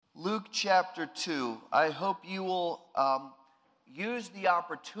Luke chapter 2. I hope you will use the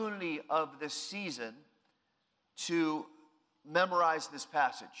opportunity of this season to memorize this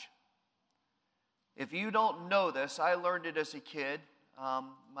passage. If you don't know this, I learned it as a kid.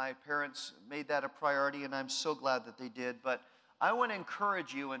 My parents made that a priority, and I'm so glad that they did. But I want to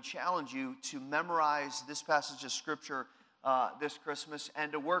encourage you and challenge you to memorize this passage of Scripture this Christmas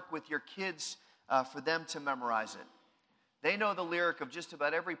and to work with your kids for them to memorize it. They know the lyric of just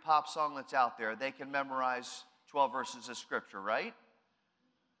about every pop song that's out there. They can memorize 12 verses of Scripture, right?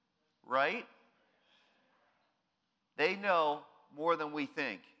 Right? They know more than we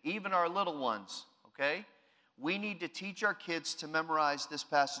think, even our little ones, okay? We need to teach our kids to memorize this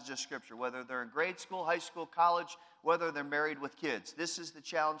passage of Scripture, whether they're in grade school, high school, college, whether they're married with kids. This is the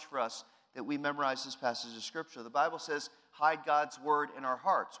challenge for us, that we memorize this passage of Scripture. The Bible says, hide God's word in our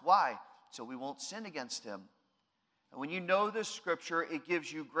hearts. Why? So we won't sin against him. And when you know this Scripture, it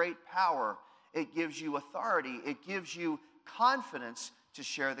gives you great power. It gives you authority. It gives you confidence to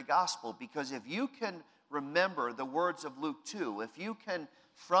share the gospel. Because if you can remember the words of Luke 2, if you can,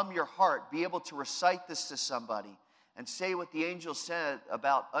 from your heart, be able to recite this to somebody and say what the angel said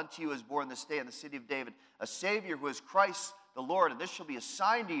about, unto you is born this day in the city of David a Savior who is Christ the Lord, and this shall be a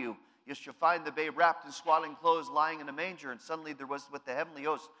sign to you. You shall find the babe wrapped in swaddling clothes, lying in a manger. And suddenly there was with the heavenly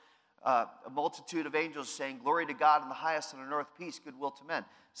host a multitude of angels saying, glory to God in the highest, and on earth peace, goodwill to men.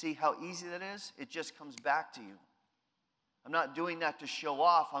 See how easy that is? It just comes back to you. I'm not doing that to show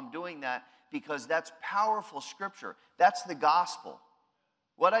off. I'm doing that because that's powerful Scripture. That's the gospel.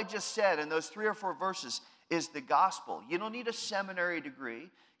 What I just said in those 3 or 4 verses is the gospel. You don't need a seminary degree.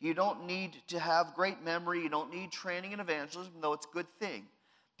 You don't need to have great memory. You don't need training in evangelism, though it's a good thing.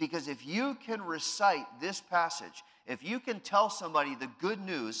 Because if you can recite this passage, if you can tell somebody the good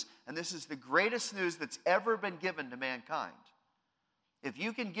news, and this is the greatest news that's ever been given to mankind, if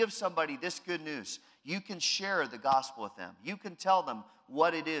you can give somebody this good news, you can share the gospel with them. You can tell them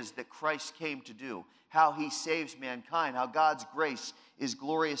what it is that Christ came to do, how he saves mankind, how God's grace is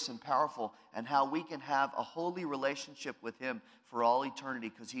glorious and powerful, and how we can have a holy relationship with him for all eternity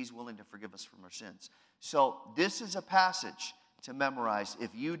because he's willing to forgive us from our sins. So this is a passage to memorize if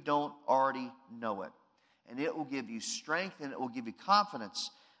you don't already know it. And it will give you strength and it will give you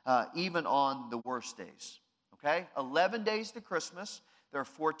confidence even on the worst days. Okay? 11 days to Christmas. There are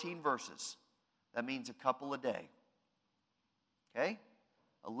 14 verses. That means a couple a day. Okay?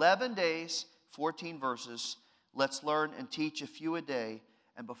 11 days, 14 verses. Let's learn and teach a few a day.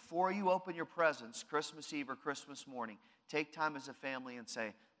 And before you open your presents, Christmas Eve or Christmas morning, take time as a family and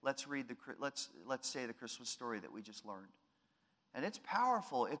say, let's say the Christmas story that we just learned. And it's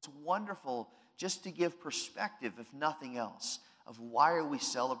powerful. It's wonderful just to give perspective, if nothing else, of why are we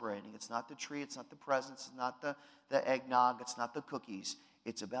celebrating. It's not the tree. It's not the presents. It's not the eggnog. It's not the cookies.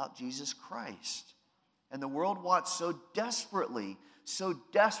 It's about Jesus Christ. And the world wants so desperately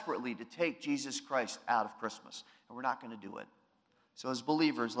to take Jesus Christ out of Christmas. And we're not going to do it. So as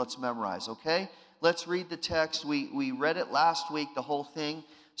believers, let's memorize, okay? Let's read the text. We read it last week, the whole thing.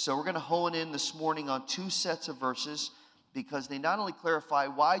 So we're going to hone in this morning on 2 sets of verses, because they not only clarify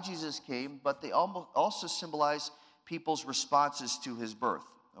why Jesus came, but they also symbolize people's responses to his birth,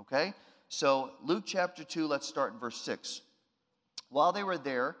 okay? So Luke chapter 2, let's start in verse 6. While they were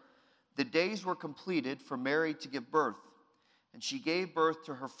there, the days were completed for Mary to give birth, and she gave birth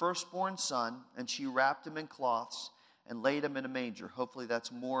to her firstborn son, and she wrapped him in cloths and laid him in a manger. Hopefully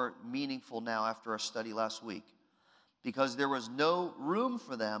that's more meaningful now after our study last week, because there was no room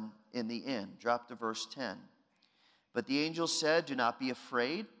for them in the inn. Drop to verse 10. But the angel said, do not be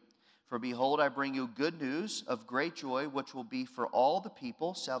afraid, for behold, I bring you good news of great joy, which will be for all the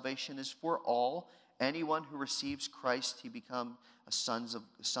people. Salvation is for all. Anyone who receives Christ, he become a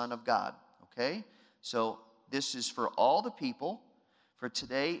son of God. Okay? So this is for all the people. For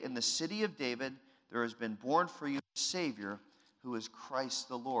today in the city of David, there has been born for you a Savior, who is Christ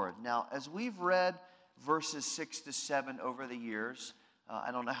the Lord. Now, as we've read verses 6 to 7 over the years,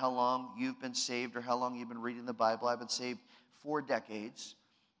 I don't know how long you've been saved or how long you've been reading the Bible. I've been saved 4 decades.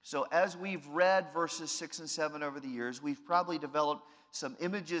 So as we've read verses 6 and 7 over the years, we've probably developed some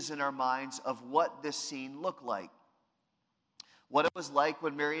images in our minds of what this scene looked like. What it was like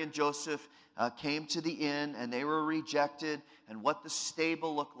when Mary and Joseph came to the inn and they were rejected, and what the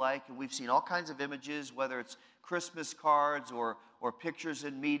stable looked like. And we've seen all kinds of images, whether it's Christmas cards or pictures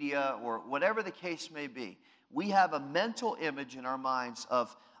in media or whatever the case may be. We have a mental image in our minds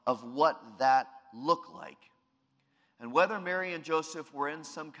of what that looked like. And whether Mary and Joseph were in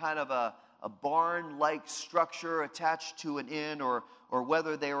some kind of a barn-like structure attached to an inn, or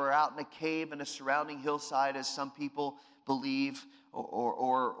whether they were out in a cave in a surrounding hillside, as some people believe,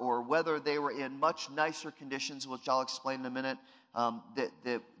 or whether whether they were in much nicer conditions, which I'll explain in a minute,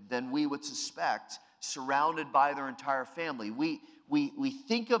 than we would suspect, surrounded by their entire family. We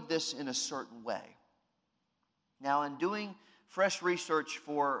think of this in a certain way. Now, in doing fresh research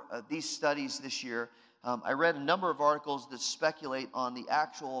for these studies this year, I read a number of articles that speculate on the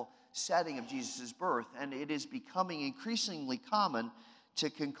actual setting of Jesus' birth, and it is becoming increasingly common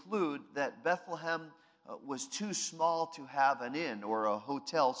to conclude that Bethlehem was too small to have an inn or a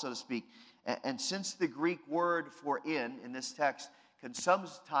hotel, so to speak. And since the Greek word for inn in this text can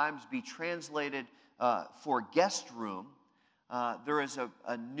sometimes be translated for guest room, there is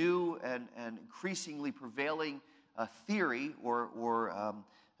a new and increasingly prevailing theory or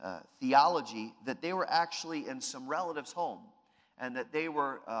theology that they were actually in some relative's home, and that they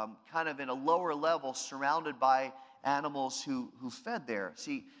were kind of in a lower level surrounded by animals who fed there.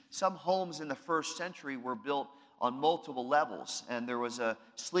 See, some homes in the first century were built on multiple levels, and there was a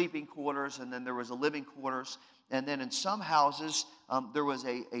sleeping quarters, and then there was a living quarters, and then in some houses there was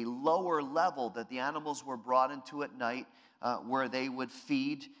a lower level that the animals were brought into at night where they would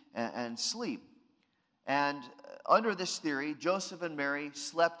feed and sleep. And under this theory, Joseph and Mary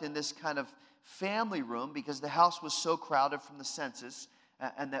slept in this kind of family room because the house was so crowded from the census,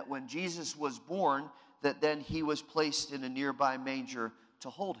 and that when Jesus was born, that then he was placed in a nearby manger to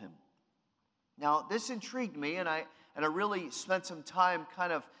hold him. Now, this intrigued me, and I really spent some time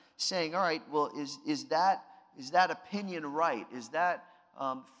kind of saying, all right, well, is that opinion right? Is that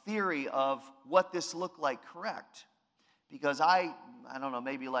theory of what this looked like correct? Because I don't know,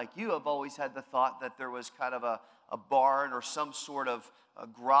 maybe like you, have always had the thought that there was kind of a barn or some sort of a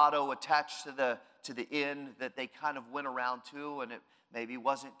grotto attached to the inn that they kind of went around to, and it maybe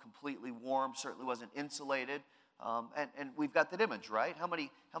wasn't completely warm, certainly wasn't insulated. And we've got that image, right? How many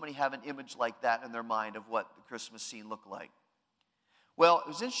have an image like that in their mind of what the Christmas scene looked like? Well, it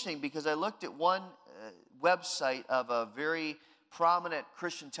was interesting because I looked at one website of a very prominent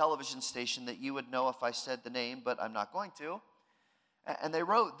Christian television station that you would know if I said the name, but I'm not going to. And they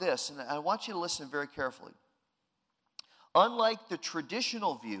wrote this, and I want you to listen very carefully. Unlike the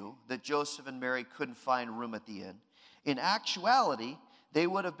traditional view that Joseph and Mary couldn't find room at the inn, in actuality, they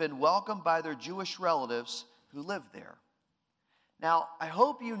would have been welcomed by their Jewish relatives who lived there. Now, I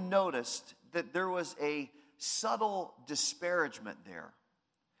hope you noticed that there was a subtle disparagement there,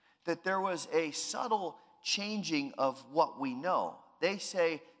 that there was a subtle changing of what we know. They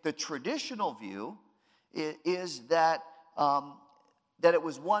say the traditional view is that it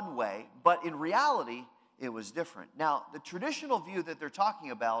was one way, but in reality, it was different. Now, the traditional view that they're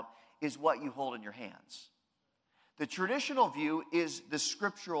talking about is what you hold in your hands. The traditional view is the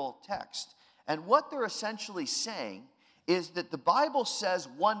scriptural text. And what they're essentially saying is that the Bible says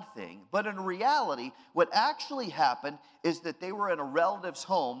one thing, but in reality, what actually happened is that they were in a relative's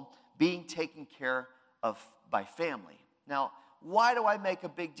home being taken care of by family. Now, why do I make a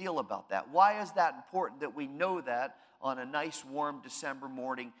big deal about that? Why is that important that we know that on a nice, warm December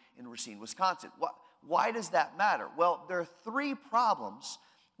morning in Racine, Wisconsin? Why does that matter? Well, there are three problems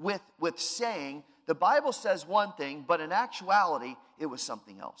with saying the Bible says one thing, but in actuality, it was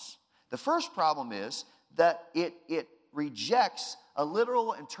something else. The first problem is that it rejects a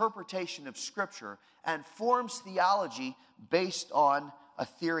literal interpretation of Scripture and forms theology based on a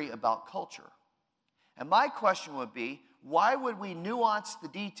theory about culture. And my question would be, why would we nuance the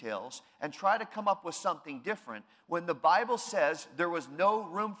details and try to come up with something different when the Bible says there was no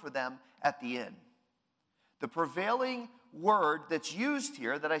room for them at the inn? The prevailing word that's used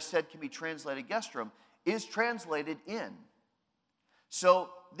here, that I said can be translated guest room, is translated inn. So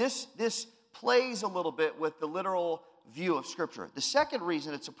this plays a little bit with the literal view of Scripture. The second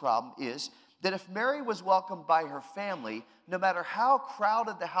reason it's a problem is that if Mary was welcomed by her family, no matter how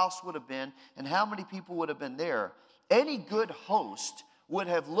crowded the house would have been and how many people would have been there, any good host would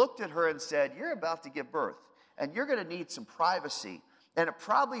have looked at her and said, you're about to give birth, and you're going to need some privacy. And it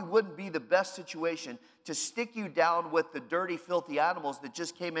probably wouldn't be the best situation to stick you down with the dirty, filthy animals that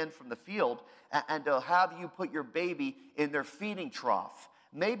just came in from the field and to have you put your baby in their feeding trough.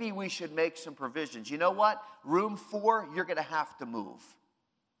 Maybe we should make some provisions. You know what? Room 4, you're going to have to move.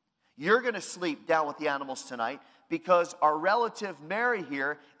 You're going to sleep down with the animals tonight because our relative Mary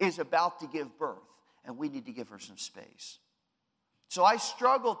here is about to give birth, and we need to give her some space. So I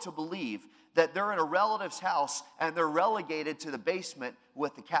struggle to believe that they're in a relative's house and they're relegated to the basement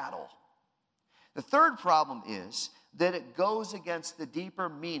with the cattle. The third problem is that it goes against the deeper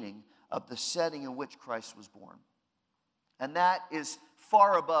meaning of the setting in which Christ was born. And that is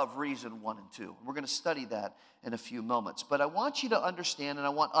far above reason 1 and 2. We're going to study that in a few moments. But I want you to understand, and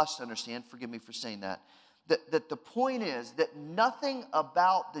I want us to understand, forgive me for saying that That the point is that nothing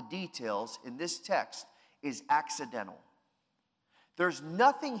about the details in this text is accidental. There's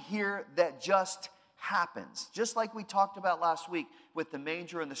nothing here that just happens. Just like we talked about last week with the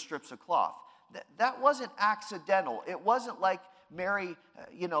manger and the strips of cloth. That wasn't accidental. It wasn't like Mary,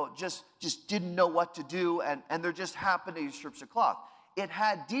 just didn't know what to do and there just happened to be strips of cloth. It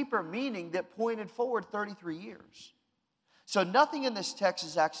had deeper meaning that pointed forward 33 years. So nothing in this text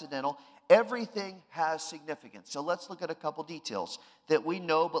is accidental. Everything has significance. So let's look at a couple details that we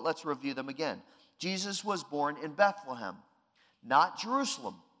know, but let's review them again. Jesus was born in Bethlehem, not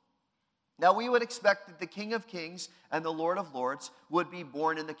Jerusalem. Now, we would expect that the King of Kings and the Lord of Lords would be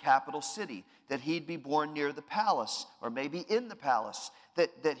born in the capital city, that he'd be born near the palace, or maybe in the palace,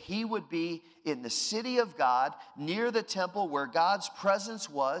 that he would be in the city of God, near the temple where God's presence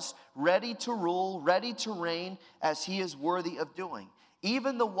was, ready to rule, ready to reign, as he is worthy of doing.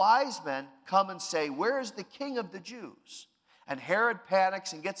 Even the wise men come and say, "Where is the King of the Jews?" And Herod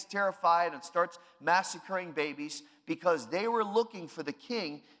panics and gets terrified and starts massacring babies because they were looking for the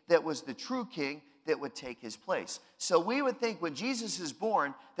king that was the true king that would take his place. So we would think when Jesus is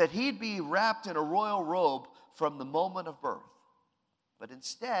born that he'd be wrapped in a royal robe from the moment of birth. But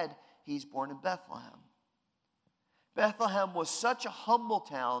instead, he's born in Bethlehem. Bethlehem was such a humble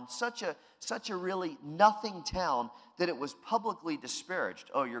town, such a really nothing town, that it was publicly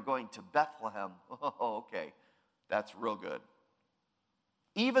disparaged. "Oh, you're going to Bethlehem. Oh, okay. That's real good."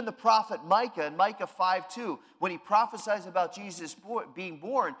 Even the prophet Micah in Micah 5:2, when he prophesies about Jesus being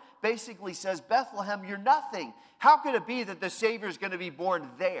born, basically says, "Bethlehem, you're nothing. How could it be that the Savior is going to be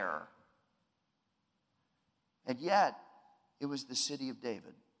born there?" And yet, it was the city of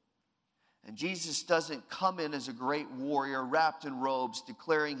David. And Jesus doesn't come in as a great warrior wrapped in robes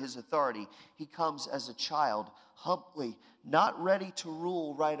declaring his authority. He comes as a child, humbly, not ready to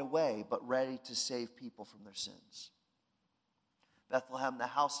rule right away, but ready to save people from their sins. Bethlehem, the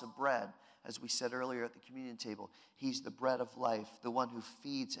house of bread, as we said earlier at the communion table. He's the bread of life, the one who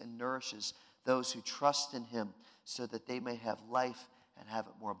feeds and nourishes those who trust in him so that they may have life and have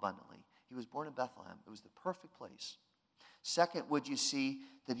it more abundantly. He was born in Bethlehem. It was the perfect place. Second, would you see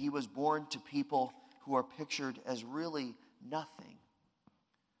that he was born to people who are pictured as really nothing?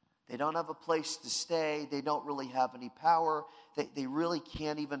 They don't have a place to stay. They don't really have any power. They really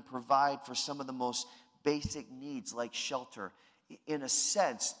can't even provide for some of the most basic needs like shelter. In a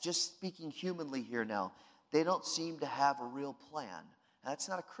sense, just speaking humanly here now, they don't seem to have a real plan. That's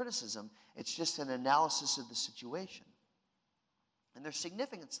not a criticism. It's just an analysis of the situation. And there's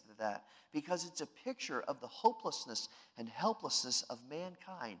significance to that because it's a picture of the hopelessness and helplessness of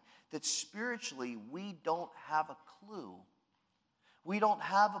mankind, that spiritually we don't have a clue. We don't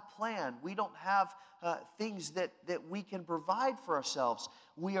have a plan. We don't have things that we can provide for ourselves.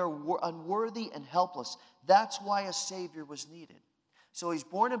 We are unworthy and helpless. That's why a Savior was needed. So he's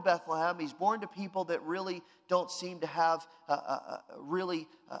born in Bethlehem. He's born to people that really don't seem to have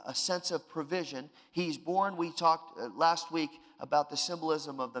a sense of provision. He's born, we talked last week about the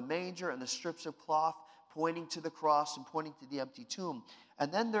symbolism of the manger and the strips of cloth pointing to the cross and pointing to the empty tomb.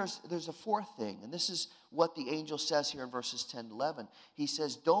 And then there's a fourth thing, and this is what the angel says here in verses 10 to 11. He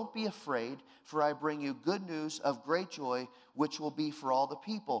says, "Don't be afraid, for I bring you good news of great joy, which will be for all the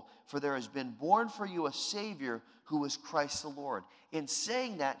people. For there has been born for you a Savior who is Christ the Lord." In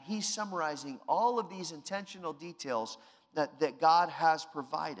saying that, he's summarizing all of these intentional details that God has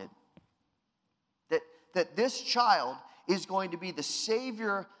provided. That this child is going to be the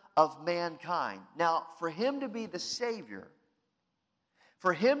Savior of mankind. Now, for him to be the Savior,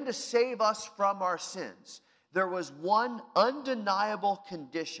 for him to save us from our sins, there was one undeniable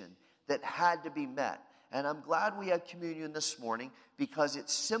condition that had to be met. And I'm glad we had communion this morning because it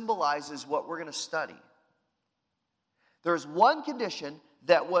symbolizes what we're going to study. There's one condition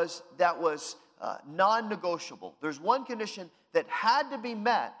that was non-negotiable. There's one condition that had to be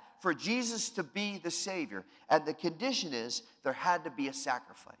met for Jesus to be the Savior. And the condition is there had to be a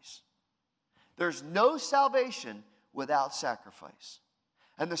sacrifice. There's no salvation without sacrifice.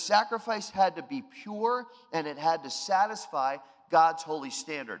 And the sacrifice had to be pure and it had to satisfy God's holy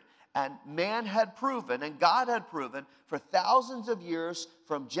standard. And man had proven, and God had proven for thousands of years,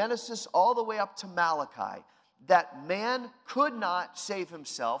 from Genesis all the way up to Malachi, that man could not save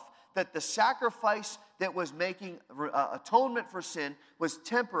himself, that the sacrifice that was making atonement for sin was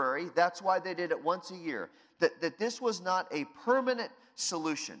temporary. That's why they did it once a year. That this was not a permanent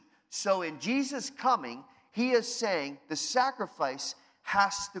solution. So in Jesus coming, he is saying the sacrifice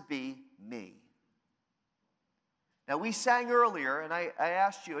has to be me. Now we sang earlier, and I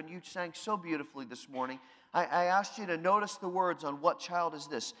asked you, and you sang so beautifully this morning, I asked you to notice the words on what child is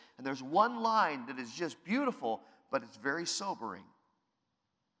this. And there's one line that is just beautiful, but it's very sobering.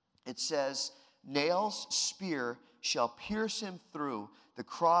 It says, nails, spear shall pierce him through, the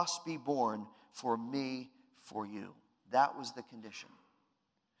cross be borne for me, for you. That was the condition.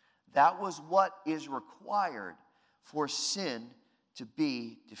 That was what is required for sin to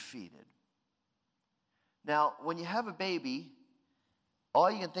be defeated. Now, when you have a baby,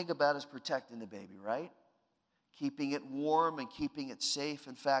 all you can think about is protecting the baby, right? Keeping it warm and keeping it safe.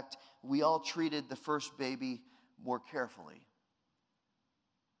 In fact, we all treated the first baby more carefully.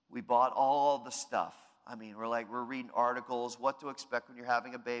 We bought all the stuff. I mean, we're reading articles, what to expect when you're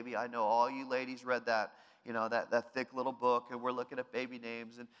having a baby. I know all you ladies read that, that thick little book, and we're looking at baby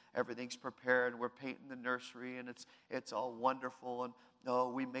names, and everything's prepared. We're painting the nursery, and it's all wonderful. And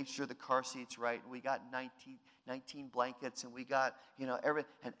we make sure the car seat's right, and we got 19 blankets, and we got,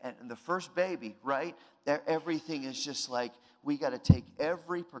 everything. And the first baby, right? Everything is just like, we got to take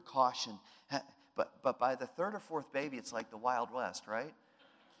every precaution. But by the third or fourth baby, it's like the Wild West, right?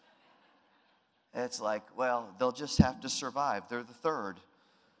 It's like, well, they'll just have to survive. They're the third.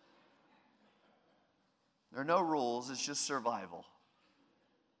 There are no rules. It's just survival.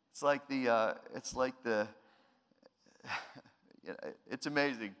 It's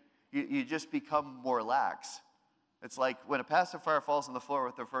amazing. You just become more lax. It's like when a pacifier falls on the floor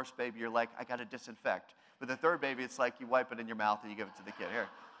with the first baby, you're like, I got to disinfect. With the third baby, it's like you wipe it in your mouth and you give it to the kid. Here,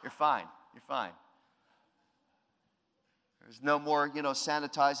 you're fine. You're fine. There's no more,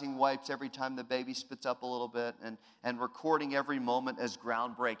 sanitizing wipes every time the baby spits up a little bit and recording every moment as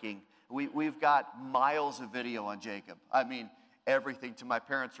groundbreaking. We've got miles of video on Jacob. I mean, everything. To my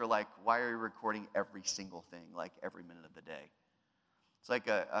parents are like, why are you recording every single thing, like every minute of the day? It's like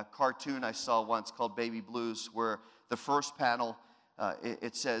a cartoon I saw once called Baby Blues, where the first panel,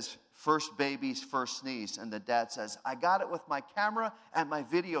 it says, first baby's first sneeze. And the dad says, I got it with my camera and my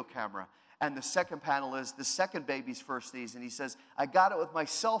video camera. And the second panel is the second baby's first sneeze. And he says, I got it with my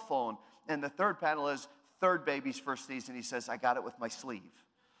cell phone. And the third panel is third baby's first sneeze. And he says, I got it with my sleeve.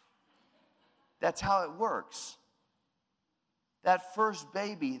 That's how it works. That first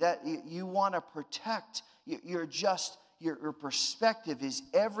baby that you want to protect, your perspective is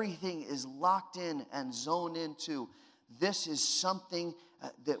everything is locked in and zoned into. This is something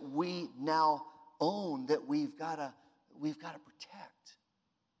that we now own, that we've got to protect.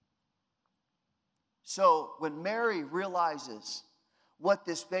 So when Mary realizes what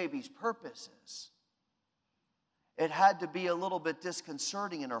this baby's purpose is, it had to be a little bit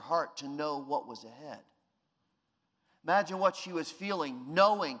disconcerting in her heart to know what was ahead. Imagine what she was feeling,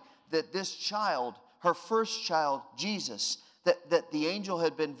 knowing that this child, her first child, Jesus, that the angel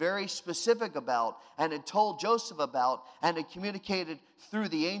had been very specific about and had told Joseph about and had communicated through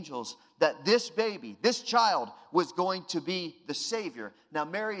the angels that this baby, this child, was going to be the Savior. Now,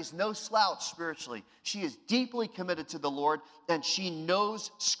 Mary is no slouch spiritually. She is deeply committed to the Lord, and she knows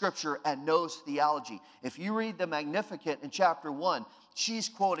Scripture and knows theology. If you read the Magnificat in chapter 1, she's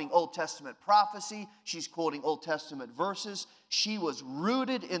quoting Old Testament prophecy. She's quoting Old Testament verses. She was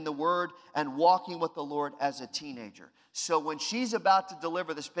rooted in the Word and walking with the Lord as a teenager. So when she's about to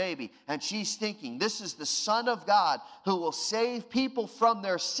deliver this baby and she's thinking, this is the Son of God who will save people from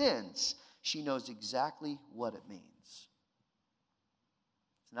their sins, she knows exactly what it means.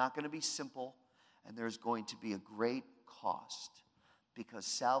 It's not going to be simple, and there's going to be a great cost, because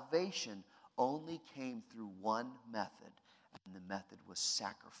salvation only came through one method, and the method was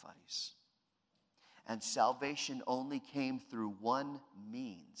sacrifice. And salvation only came through one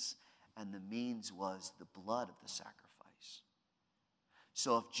means, and the means was the blood of the sacrifice.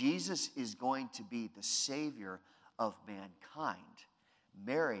 So if Jesus is going to be the Savior of mankind,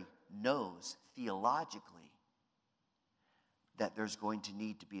 Mary knows theologically that there's going to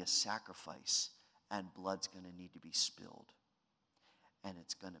need to be a sacrifice, and blood's going to need to be spilled, and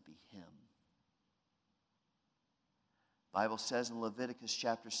it's going to be Him. The Bible says in Leviticus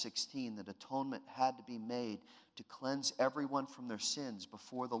chapter 16 that atonement had to be made to cleanse everyone from their sins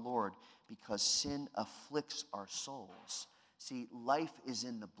before the Lord, because sin afflicts our souls. See, life is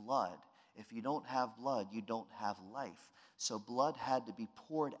in the blood. If you don't have blood, you don't have life. So blood had to be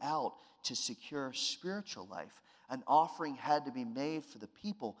poured out to secure spiritual life. An offering had to be made for the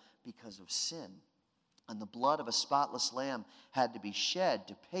people because of sin. And the blood of a spotless lamb had to be shed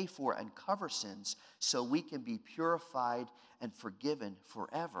to pay for and cover sins, so we can be purified and forgiven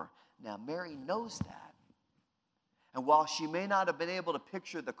forever. Now, Mary knows that. And while she may not have been able to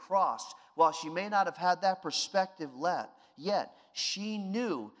picture the cross, while she may not have had that perspective yet, she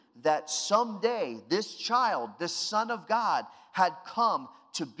knew that someday this child, this Son of God, had come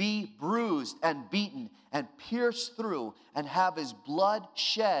to be bruised and beaten and pierced through and have his blood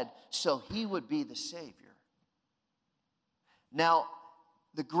shed so he would be the Savior. Now,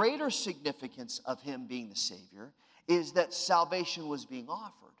 the greater significance of him being the Savior is that salvation was being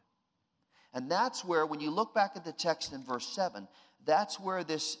offered. And that's where, when you look back at the text in verse 7, that's where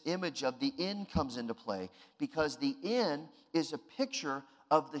this image of the inn comes into play. Because the inn is a picture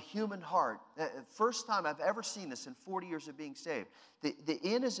of the human heart. First time I've ever seen this in 40 years of being saved. The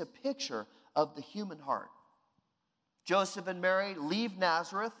inn is a picture of the human heart. Joseph and Mary leave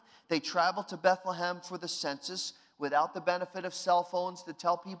Nazareth. They travel to Bethlehem for the census without the benefit of cell phones to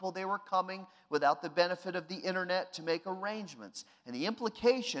tell people they were coming, without the benefit of the internet to make arrangements. And the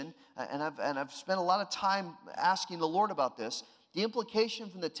implication, and I've spent a lot of time asking the Lord about this, the implication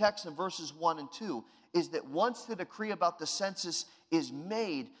from the text in verses 1 and 2 is that once the decree about the census is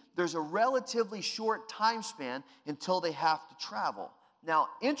made, there's a relatively short time span until they have to travel. Now,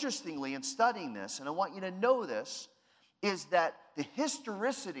 interestingly, in studying this, and I want you to know this, is that the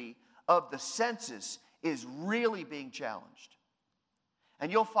historicity of the census is really being challenged.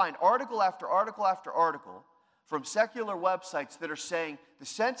 And you'll find article after article after article from secular websites that are saying the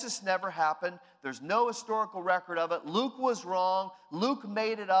census never happened, there's no historical record of it, Luke was wrong, Luke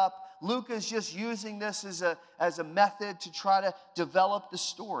made it up, Luke is just using this as a method to try to develop the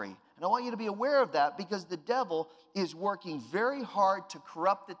story. And I want you to be aware of that because the devil is working very hard to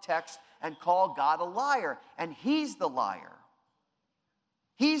corrupt the text and call God a liar. And he's the liar.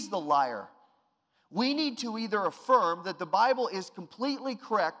 He's the liar. We need to either affirm that the Bible is completely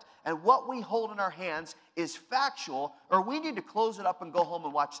correct and what we hold in our hands is factual, or we need to close it up and go home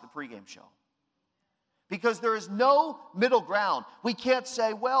and watch the pregame show. Because there is no middle ground. We can't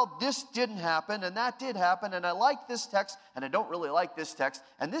say, well, this didn't happen and that did happen, and I like this text and I don't really like this text,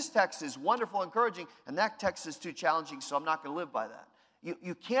 and this text is wonderful, encouraging, and that text is too challenging, so I'm not going to live by that.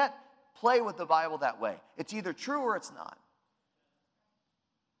 You can't play with the Bible that way. It's either true or it's not.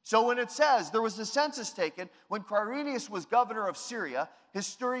 So when it says there was a census taken when Quirinius was governor of Syria,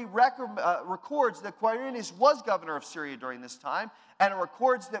 history records that Quirinius was governor of Syria during this time, and it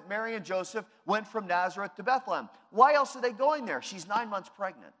records that Mary and Joseph went from Nazareth to Bethlehem. Why else are they going there? She's 9 months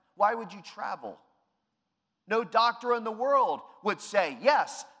pregnant. Why would you travel? No doctor in the world would say,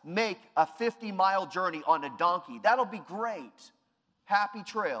 yes, make a 50-mile journey on a donkey. That'll be great. Happy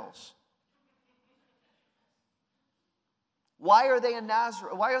trails. Why are they in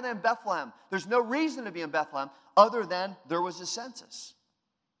Nazareth? Why are they in Bethlehem? There's no reason to be in Bethlehem other than there was a census.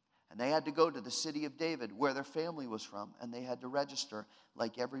 And they had to go to the city of David where their family was from, and they had to register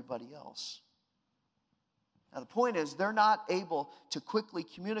like everybody else. Now the point is, they're not able to quickly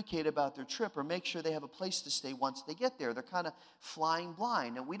communicate about their trip or make sure they have a place to stay once they get there. They're kind of flying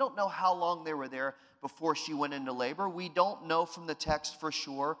blind. And we don't know how long they were there before she went into labor. We don't know from the text for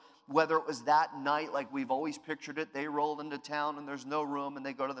sure whether it was that night like we've always pictured it. They roll into town and there's no room and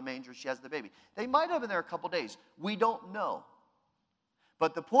they go to the manger. She has the baby. They might have been there a couple days. We don't know.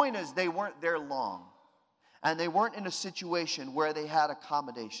 But the point is, they weren't there long. And they weren't in a situation where they had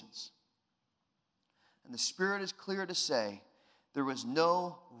accommodations. And the Spirit is clear to say there was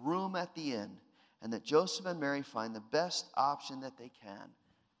no room at the inn, and that Joseph and Mary find the best option that they can.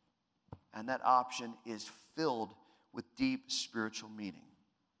 And that option is filled with deep spiritual meaning.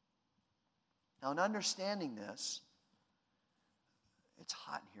 Now, in understanding this, it's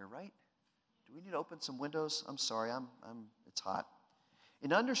hot in here, right? Do we need to open some windows? I'm sorry, it's hot.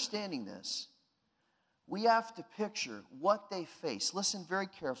 In understanding this, we have to picture what they faced. Listen very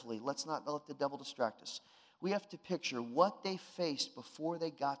carefully. Let's not let the devil distract us. We have to picture what they faced before they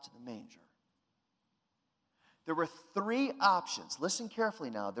got to the manger. There were 3 options. Listen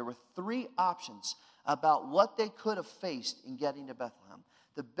carefully now. There were 3 options about what they could have faced in getting to Bethlehem.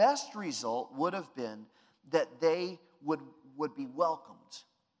 The best result would have been that they would be welcomed.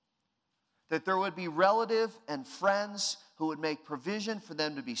 That there would be relative and friends who would make provision for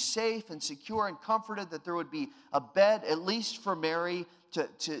them to be safe and secure and comforted, that there would be a bed, at least for Mary,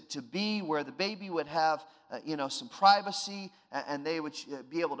 to be where the baby would have some privacy, and they would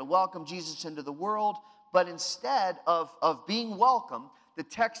be able to welcome Jesus into the world. But instead of being welcomed, the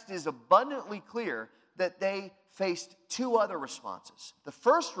text is abundantly clear that they faced 2 other responses. The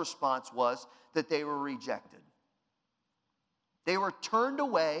first response was that they were rejected. They were turned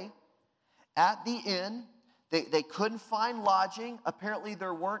away at the inn. They couldn't find lodging. Apparently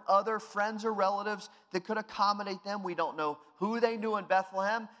there weren't other friends or relatives that could accommodate them. We don't know who they knew in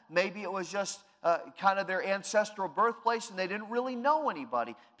Bethlehem. Maybe it was just kind of their ancestral birthplace and they didn't really know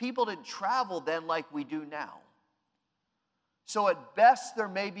anybody. People didn't travel then like we do now. So at best, there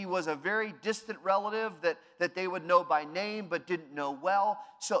maybe was a very distant relative that they would know by name but didn't know well.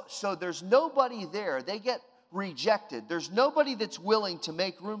 So there's nobody there. They get rejected. There's nobody that's willing to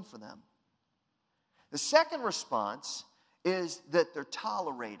make room for them. The second response is that they're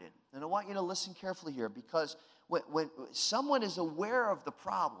tolerated. And I want you to listen carefully here, because when someone is aware of the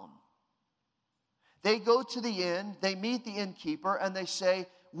problem, they go to the inn, they meet the innkeeper, and they say,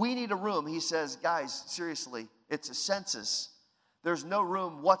 we need a room. He says, guys, seriously, it's a census. There's no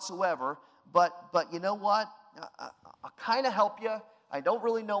room whatsoever, but you know what? I'll kind of help you. I don't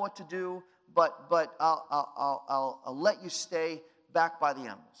really know what to do, but I'll let you stay back by the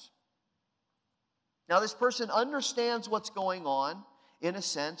animals. Now, this person understands what's going on, in a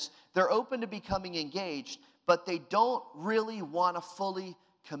sense. They're open to becoming engaged, but they don't really want to fully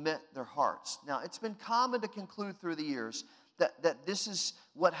commit their hearts. Now, it's been common to conclude through the years that this is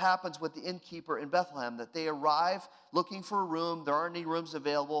what happens with the innkeeper in Bethlehem, that they arrive looking for a room. There aren't any rooms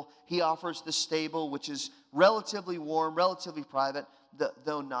available. He offers the stable, which is relatively warm, relatively private,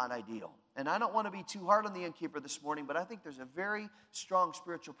 though not ideal. And I don't want to be too hard on the innkeeper this morning, but I think there's a very strong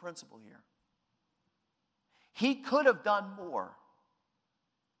spiritual principle here. He could have done more.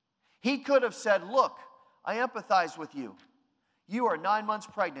 He could have said, look, I empathize with you. You are 9 months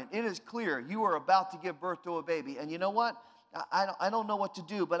pregnant. It is clear you are about to give birth to a baby. And you know what? I don't know what to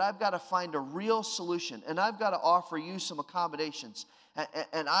do, but I've got to find a real solution. And I've got to offer you some accommodations.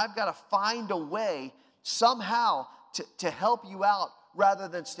 And I've got to find a way somehow to help you out rather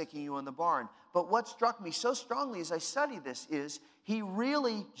than sticking you in the barn. But what struck me so strongly as I studied this is he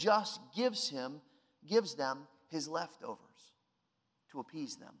really just gives them his leftovers to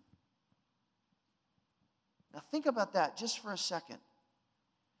appease them. Now think about that just for a second.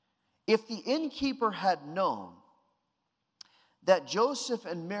 If the innkeeper had known that Joseph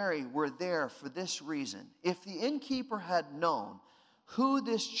and Mary were there for this reason, if the innkeeper had known who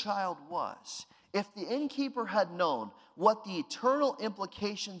this child was, if the innkeeper had known what the eternal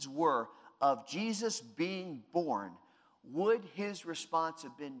implications were of Jesus being born, would his response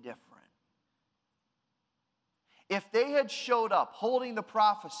have been different? If they had showed up holding the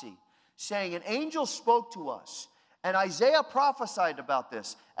prophecy, saying an angel spoke to us, and Isaiah prophesied about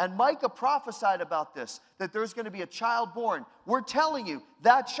this, and Micah prophesied about this, that there's going to be a child born. We're telling you,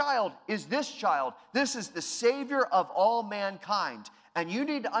 that child is this child. This is the Savior of all mankind. And you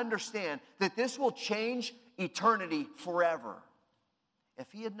need to understand that this will change eternity forever. If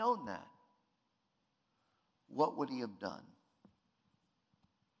he had known that, what would he have done?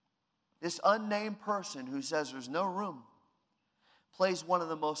 This unnamed person who says there's no room plays one of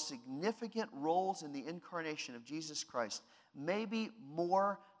the most significant roles in the incarnation of Jesus Christ, maybe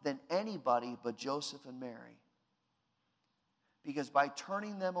more than anybody but Joseph and Mary. Because by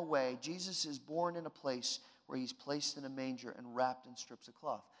turning them away, Jesus is born in a place where he's placed in a manger and wrapped in strips of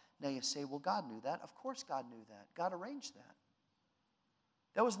cloth. Now you say, well, God knew that. Of course God knew that. God arranged that.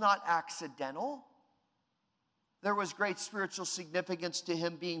 That was not accidental. There was great spiritual significance to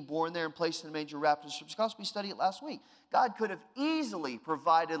him being born there and placed in a manger wrapped in strips of cloth. We studied it last week. God could have easily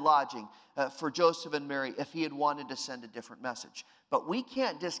provided lodging for Joseph and Mary if he had wanted to send a different message. But we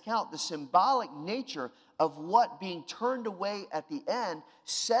can't discount the symbolic nature of what being turned away at the end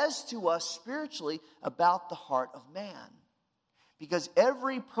says to us spiritually about the heart of man. Because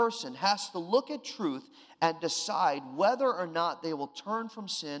every person has to look at truth and decide whether or not they will turn from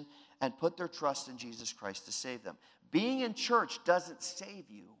sin and put their trust in Jesus Christ to save them. Being in church doesn't save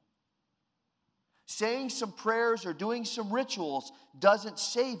you. Saying some prayers or doing some rituals doesn't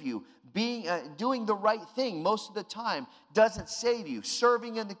save you. Doing the right thing most of the time doesn't save you.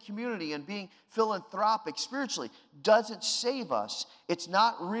 Serving in the community and being philanthropic spiritually doesn't save us. It's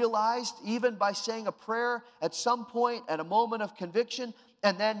not realized even by saying a prayer at some point at a moment of conviction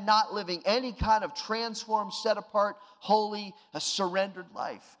and then not living any kind of transformed, set apart, holy, surrendered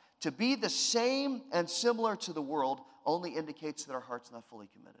life. To be the same and similar to the world only indicates that our heart's not fully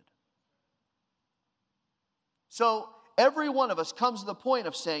committed. So every one of us comes to the point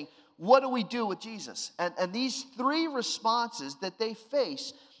of saying, what do we do with Jesus? And these three responses that they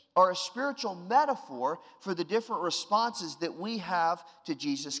face are a spiritual metaphor for the different responses that we have to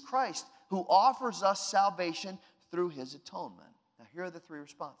Jesus Christ, who offers us salvation through his atonement. Now here are the three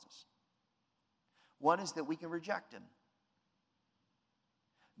responses. One is that we can reject him.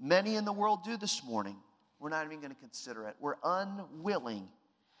 Many in the world do this morning. We're not even going to consider it. We're unwilling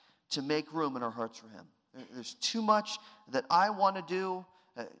to make room in our hearts for him. There's too much that I want to do.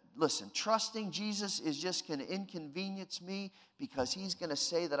 Listen, trusting Jesus is just going to inconvenience me because he's going to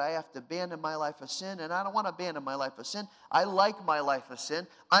say that I have to abandon my life of sin, and I don't want to abandon my life of sin. I like my life of sin.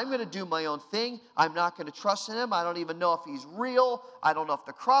 I'm going to do my own thing. I'm not going to trust in him. I don't even know if he's real. I don't know if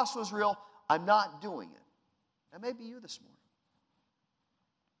the cross was real. I'm not doing it. That may be you this morning.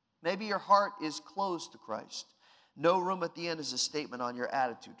 Maybe your heart is closed to Christ. No room at the end is a statement on your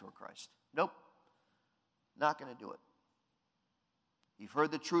attitude toward Christ. Nope. Not going to do it. You've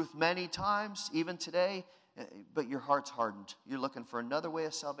heard the truth many times, even today, but your heart's hardened. You're looking for another way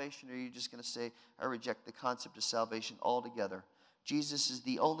of salvation, or you're just going to say, I reject the concept of salvation altogether. Jesus is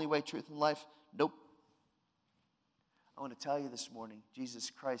the only way, truth, and life. Nope. I want to tell you this morning, Jesus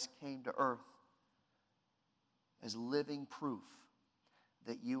Christ came to earth as living proof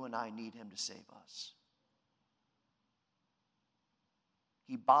that you and I need him to save us.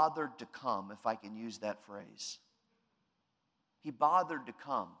 He bothered to come, if I can use that phrase. He bothered to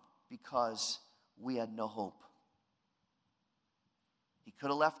come because we had no hope. He could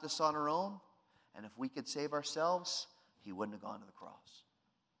have left us on our own, and if we could save ourselves, he wouldn't have gone to the cross.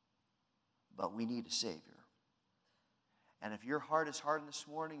 But we need a Savior. And if your heart is hardened this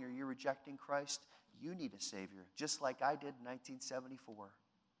morning, or you're rejecting Christ, you need a Savior, just like I did in 1974,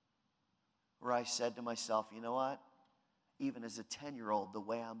 where I said to myself, you know what? Even as a 10-year-old, the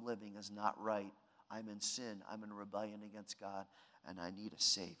way I'm living is not right. I'm in sin. I'm in rebellion against God, and I need a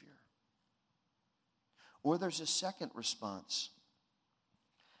Savior. Or there's a second response.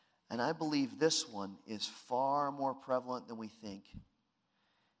 And I believe this one is far more prevalent than we think,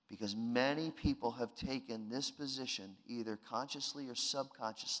 because many people have taken this position, either consciously or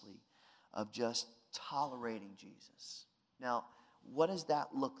subconsciously, of just tolerating Jesus. Now, what does that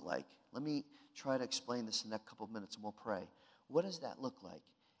look like? Let me try to explain this in the next couple of minutes, and we'll pray. What does that look like?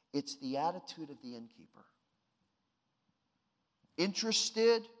 It's the attitude of the innkeeper.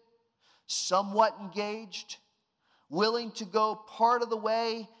 Interested, somewhat engaged, willing to go part of the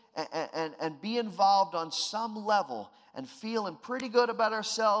way and be involved on some level, and feeling pretty good about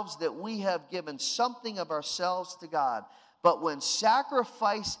ourselves that we have given something of ourselves to God. But when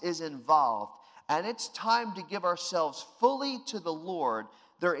sacrifice is involved and it's time to give ourselves fully to the Lord,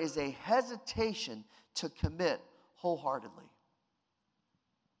 there is a hesitation to commit wholeheartedly.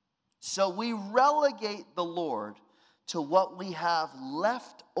 So we relegate the Lord to what we have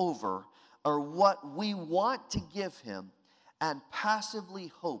left over or what we want to give him, and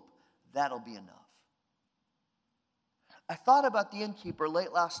passively hope that'll be enough. I thought about the innkeeper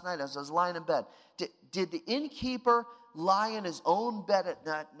late last night as I was lying in bed. Did the innkeeper lie in his own bed at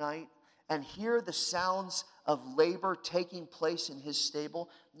that night and hear the sounds of labor taking place in his stable?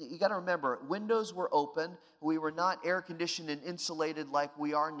 You got to remember, windows were open. We were not air conditioned and insulated like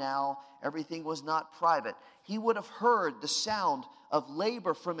we are now. Everything was not private. He would have heard the sound of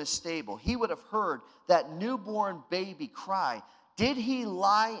labor from his stable. He would have heard that newborn baby cry. Did he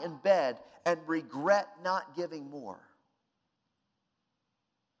lie in bed and regret not giving more?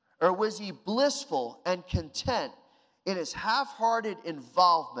 Or was he blissful and content in his half-hearted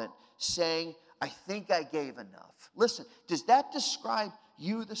involvement, saying, I think I gave enough? Listen, does that describe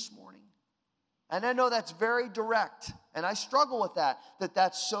you this morning? And I know that's very direct, and I struggle with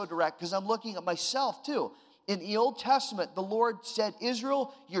that's so direct, because I'm looking at myself too. In the Old Testament, the Lord said,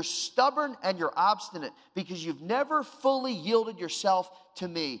 Israel, you're stubborn and you're obstinate because you've never fully yielded yourself to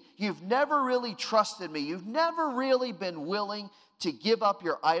me. You've never really trusted me. You've never really been willing to give up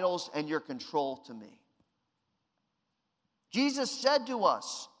your idols and your control to me. Jesus said to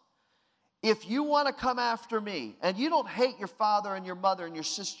us, if you want to come after me, and you don't hate your father and your mother and your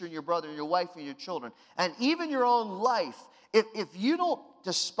sister and your brother and your wife and your children, and even your own life, if you don't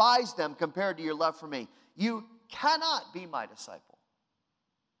despise them compared to your love for me, you cannot be my disciple.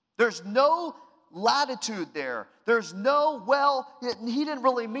 There's no latitude there. There's no, well, he didn't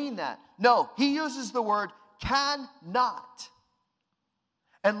really mean that. No, he uses the word cannot.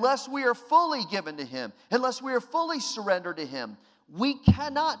 Unless we are fully given to him, unless we are fully surrendered to him, we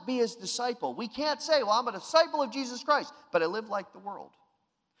cannot be his disciple. We can't say, well, I'm a disciple of Jesus Christ, but I live like the world.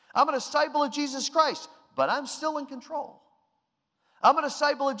 I'm a disciple of Jesus Christ, but I'm still in control. I'm a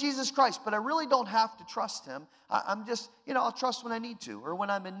disciple of Jesus Christ, but I really don't have to trust him. I'm just, I'll trust when I need to or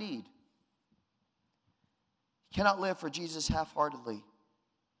when I'm in need. You cannot live for Jesus half-heartedly.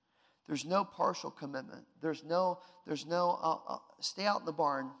 There's no partial commitment. There's no stay out in the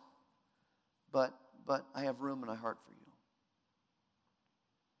barn, but I have room in my heart for you.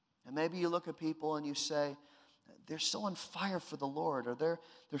 And maybe you look at people and you say, they're so on fire for the Lord, or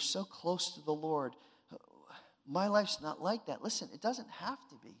they're so close to the Lord. My life's not like that. Listen, it doesn't have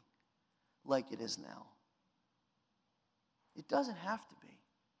to be like it is now. It doesn't have to be.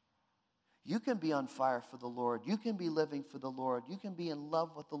 You can be on fire for the Lord. You can be living for the Lord. You can be in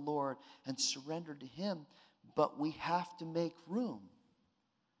love with the Lord and surrender to Him. But we have to make room.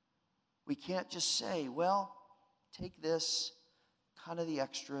 We can't just say, well, take this, kind of the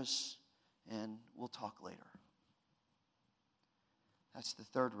extras, and we'll talk later. That's the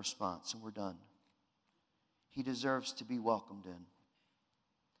third response, and we're done. He deserves to be welcomed in.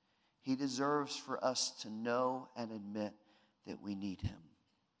 He deserves for us to know and admit that we need Him.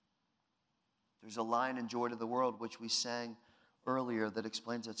 There's a line in Joy to the World, which we sang earlier, that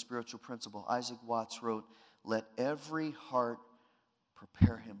explains that spiritual principle. Isaac Watts wrote, "Let every heart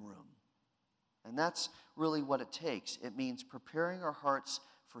prepare him room." And that's really what it takes. It means preparing our hearts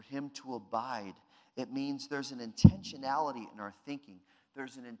for Him to abide. It means there's an intentionality in our thinking.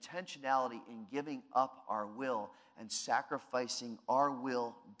 There's an intentionality in giving up our will and sacrificing our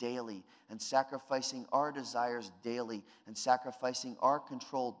will daily, and sacrificing our desires daily, and sacrificing our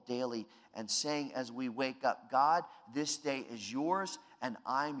control daily, and saying as we wake up, God, this day is yours, and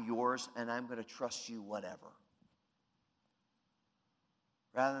I'm yours, and I'm going to trust you whatever.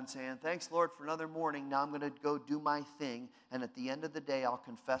 Rather than saying, thanks, Lord, for another morning. Now I'm going to go do my thing. And at the end of the day, I'll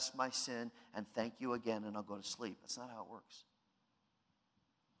confess my sin and thank you again, and I'll go to sleep. That's not how it works.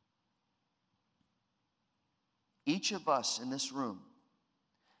 Each of us in this room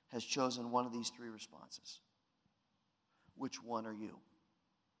has chosen one of these three responses. Which one are you?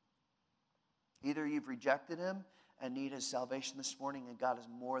 Either you've rejected Him and need His salvation this morning, and God is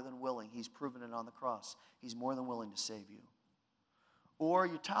more than willing. He's proven it on the cross. He's more than willing to save you. Or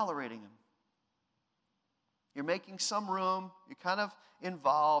you're tolerating Him. You're making some room. You're kind of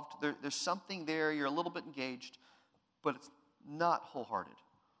involved. There's something there. You're a little bit engaged, but it's not wholehearted.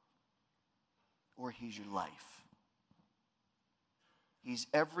 Or He's your life. He's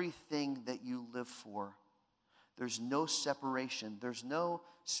everything that you live for. There's no separation. There's no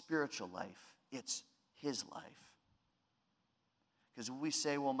spiritual life. It's His life. Because when we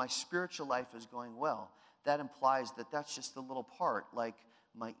say, well, my spiritual life is going well, that implies that that's just a little part, like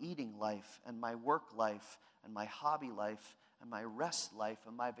my eating life and my work life and my hobby life and my rest life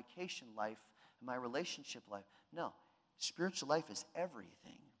and my vacation life and my relationship life. No, spiritual life is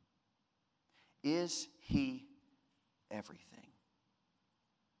everything. Is He everything?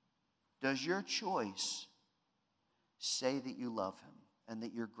 Does your choice say that you love Him and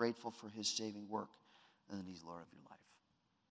that you're grateful for His saving work and that He's Lord of your life?